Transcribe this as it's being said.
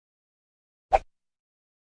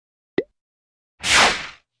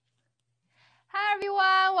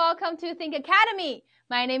everyone, welcome to Think Academy.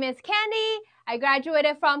 My name is Candy. I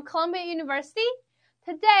graduated from Columbia University.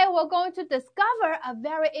 Today we're going to discover a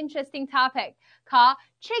very interesting topic called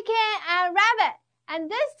chicken and rabbit.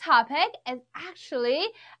 And this topic is actually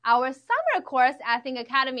our summer course at Think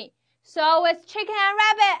Academy. So it's chicken and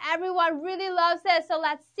rabbit. Everyone really loves it. So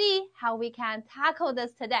let's see how we can tackle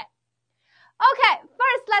this today. Okay,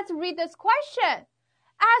 first let's read this question.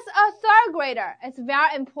 As a third grader, it's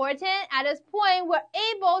very important at this point we're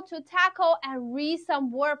able to tackle and read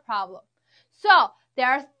some word problems. So there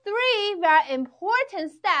are three very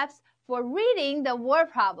important steps for reading the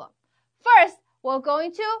word problem. First, we're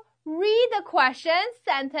going to read the question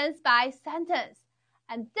sentence by sentence.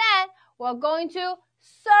 And then we're going to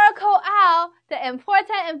circle out the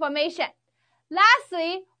important information.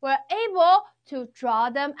 Lastly, we're able to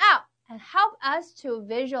draw them out and help us to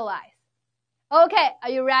visualize. Okay, are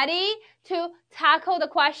you ready to tackle the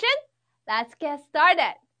question? Let's get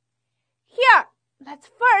started. Here, let's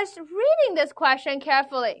first reading this question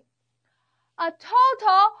carefully. A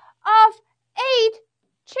total of 8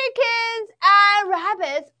 chickens and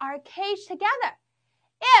rabbits are caged together.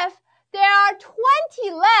 If there are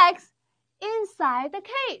 20 legs inside the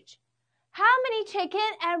cage, how many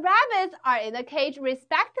chickens and rabbits are in the cage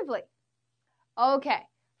respectively? Okay,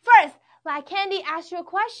 first, let Candy ask you a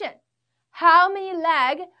question. How many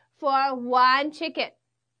legs for one chicken?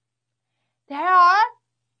 There are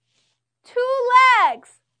 2 legs.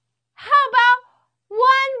 How about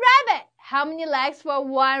one rabbit? How many legs for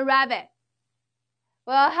one rabbit?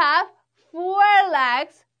 We'll have 4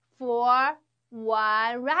 legs for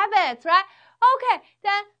one rabbit, right? Okay,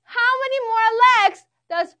 then how many more legs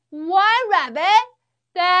does one rabbit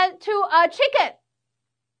than to a chicken?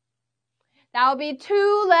 That will be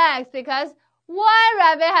 2 legs because one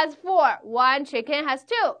rabbit has 4, one chicken has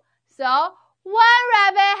 2. So, one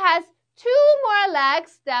rabbit has 2 more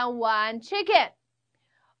legs than one chicken.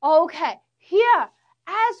 Okay, here,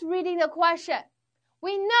 as reading the question,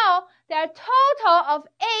 we know there are a total of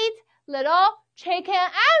 8 little chicken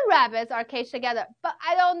and rabbits are caged together, but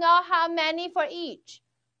I don't know how many for each.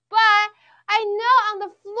 But I know on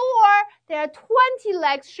the floor there are 20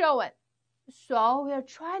 legs shown. So we are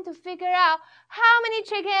trying to figure out how many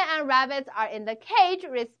chicken and rabbits are in the cage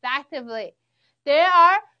respectively. There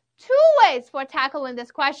are 2 ways for tackling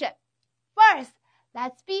this question. First,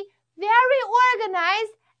 let's be very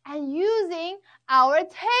organized and using our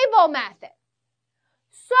table method.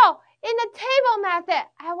 So in the table method,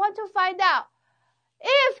 I want to find out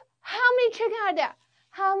how many chickens are there,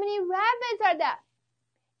 how many rabbits are there.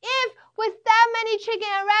 If with that many chicken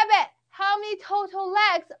and rabbit, how many total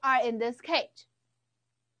legs are in this cage?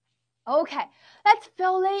 Okay, let's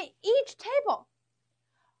fill in each table.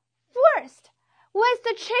 First, with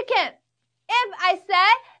the chicken, if I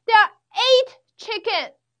said there are 8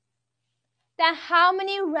 chickens, then how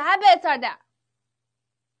many rabbits are there?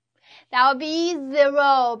 That would be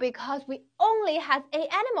 0 because we only have 8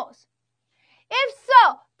 animals. If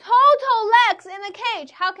so, total legs in the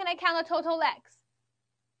cage, how can I count the total legs?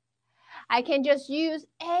 I can just use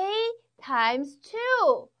 8 times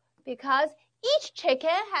 2 because each chicken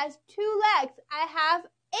has 2 legs. I have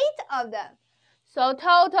 8 of them. So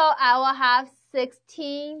total, I will have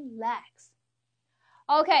 16 legs.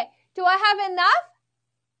 Okay, do I have enough?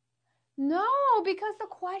 No, because the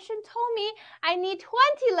question told me I need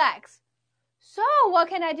 20 legs. So what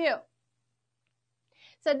can I do?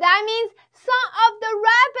 So that means some of the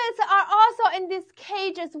rabbits are also in this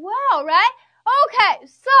cage as well, right? Okay,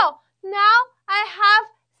 so now I have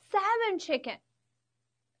 7 chickens.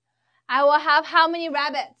 I will have how many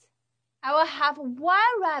rabbits? I will have 1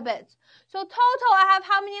 rabbit. So total, I have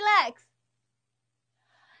how many legs?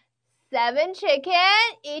 7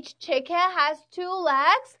 chickens. Each chicken has 2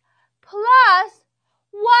 legs. Plus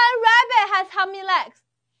 1 rabbit has how many legs?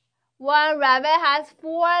 1 rabbit has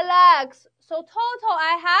 4 legs. So total,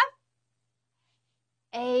 I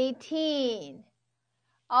have 18.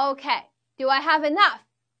 Okay, do I have enough?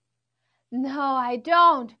 No, I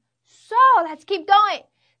don't. So let's keep going.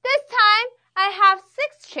 This time, I have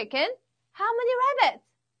 6 chickens. How many rabbits?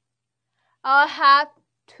 I'll have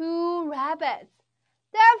 2 rabbits.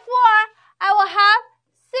 Therefore, I will have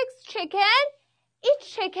 6 chickens.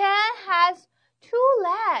 Each chicken has 2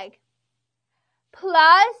 legs.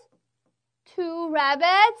 Plus 2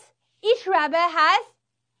 rabbits. Each rabbit has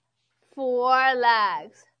 4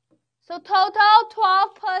 legs. So total,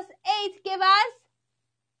 12 plus 8 give us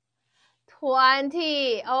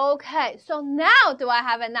 20. Okay, so now do I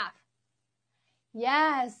have enough?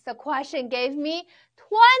 Yes, the question gave me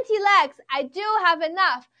 20 legs. I do have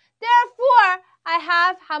enough. Therefore, I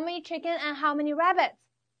have how many chickens and how many rabbits?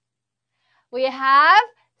 We have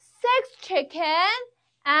 6 chickens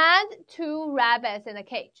and 2 rabbits in a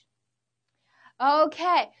cage.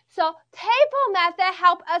 Okay, so table method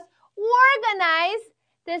helps us organize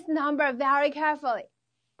this number very carefully.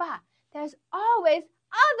 But there's always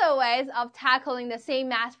other ways of tackling the same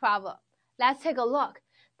math problem. Let's take a look.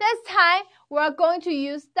 This time, we're going to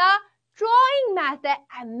use the drawing method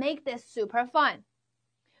and make this super fun.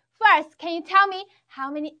 First, can you tell me how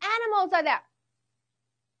many animals are there?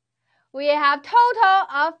 We have total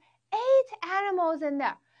of 8 animals in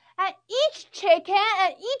there. And each chicken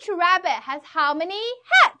and each rabbit has how many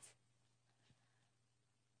heads?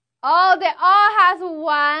 Oh, they all has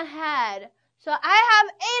 1 head. So I have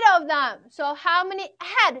 8 of them. So how many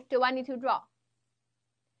heads do I need to draw?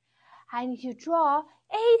 I need to draw 8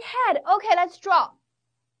 heads. Okay, let's draw.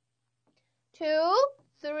 2,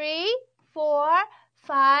 3, 4,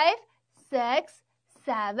 5, 6,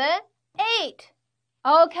 7, 8.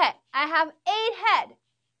 Okay, I have 8 heads.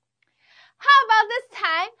 How about this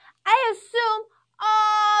time? I assume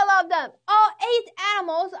all of them, all 8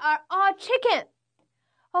 animals are all chicken.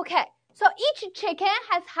 Okay, so each chicken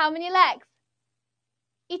has how many legs?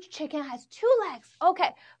 Each chicken has 2 legs.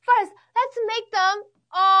 Okay, first, let's make them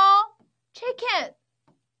all chicken.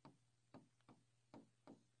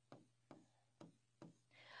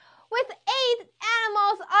 With 8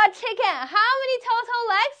 animals all chicken, how many total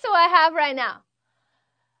legs do I have right now?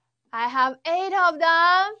 I have 8 of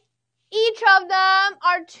them. Each of them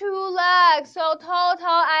are 2 legs. So total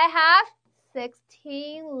I have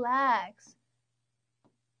 16 legs.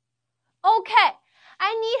 Okay,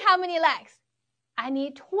 I need how many legs? I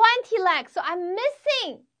need 20 legs. So I'm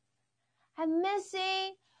missing 4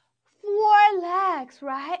 legs,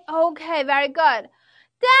 right? Okay, very good.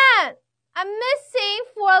 Then I'm missing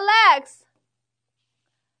 4 legs.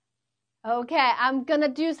 Okay, I'm gonna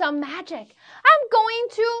do some magic. I'm going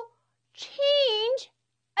to change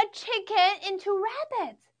a chicken into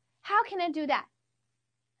rabbits. How can I do that?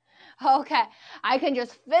 Okay, I can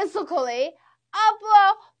just physically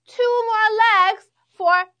upload 2 more legs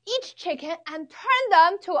for each chicken and turn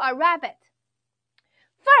them to a rabbit.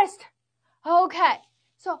 First, okay,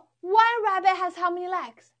 so 1 rabbit has how many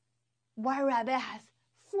legs? 1 rabbit has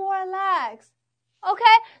 4 legs.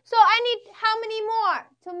 Okay, so I need how many more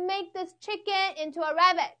to make this chicken into a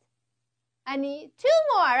rabbit? I need 2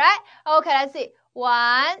 more, right? Okay, let's see.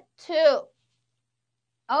 1, 2.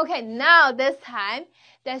 Okay, now this time,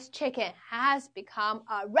 this chicken has become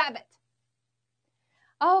a rabbit.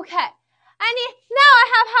 Okay, now I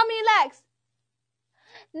have how many legs?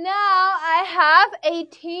 Now I have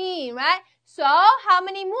 18, right? So how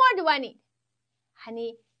many more do I need? I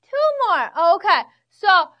need 2 more. Okay,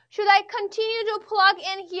 so should I continue to plug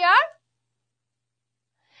in here?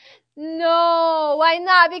 No, why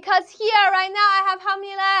not? Because here right now I have how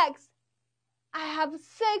many legs? I have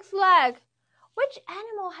 6 legs. Which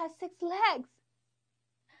animal has 6 legs?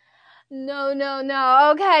 No.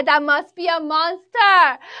 Okay, that must be a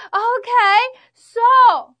monster. Okay,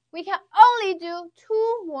 so we can only do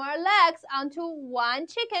 2 more legs onto 1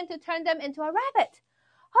 chicken to turn them into a rabbit.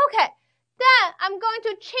 Okay, then I'm going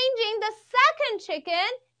to changing the second chicken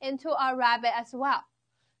into a rabbit as well.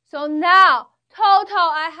 So now, total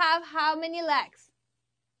I have how many legs?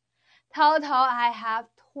 Total I have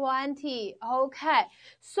 20. Okay,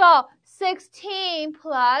 so 16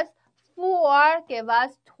 plus 4 give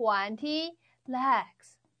us 20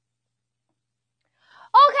 legs.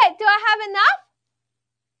 Okay, do I have enough?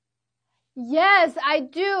 Yes, I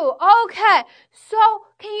do. Okay, so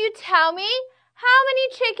can you tell me how many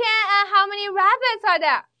chicken and how many rabbits are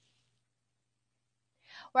there?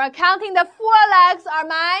 We're counting the 4 legs are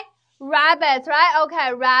my rabbits, right?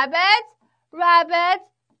 Okay, rabbits,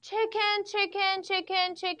 chicken.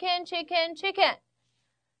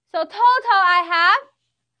 So total I have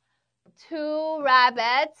 2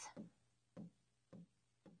 rabbits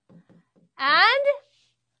and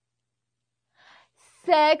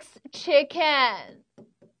 6 chicken.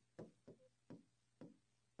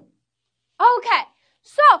 Okay,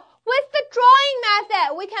 so with the drawing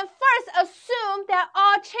method, we can first assume they're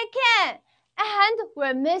all chicken and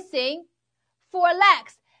we're missing 4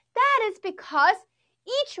 legs. That is because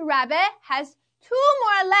each rabbit has 2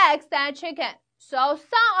 more legs than a chicken. So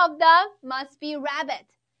some of them must be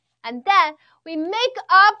rabbit. And then we make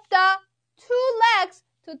up the 2 legs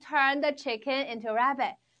to turn the chicken into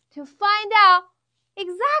rabbit to find out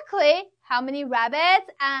exactly how many rabbits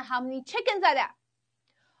and how many chickens are there.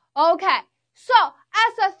 Okay, so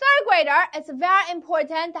as a 3rd grader, it's very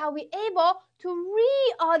important that we're able to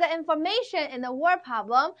read all the information in the word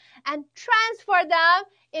problem and transfer them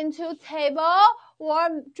into table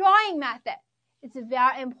or drawing method. It's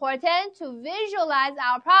very important to visualize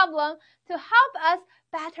our problem to help us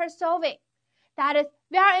better solving. That is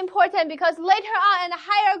very important because later on in a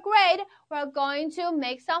higher grade, we're going to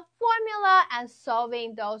make some formula and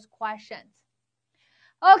solving those questions.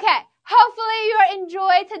 Okay, hopefully you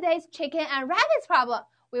enjoyed today's chicken and rabbits problem.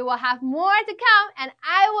 We will have more to come, and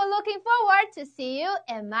I will looking forward to see you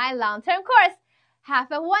in my long-term course.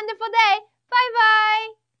 Have a wonderful day.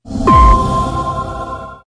 Bye-bye.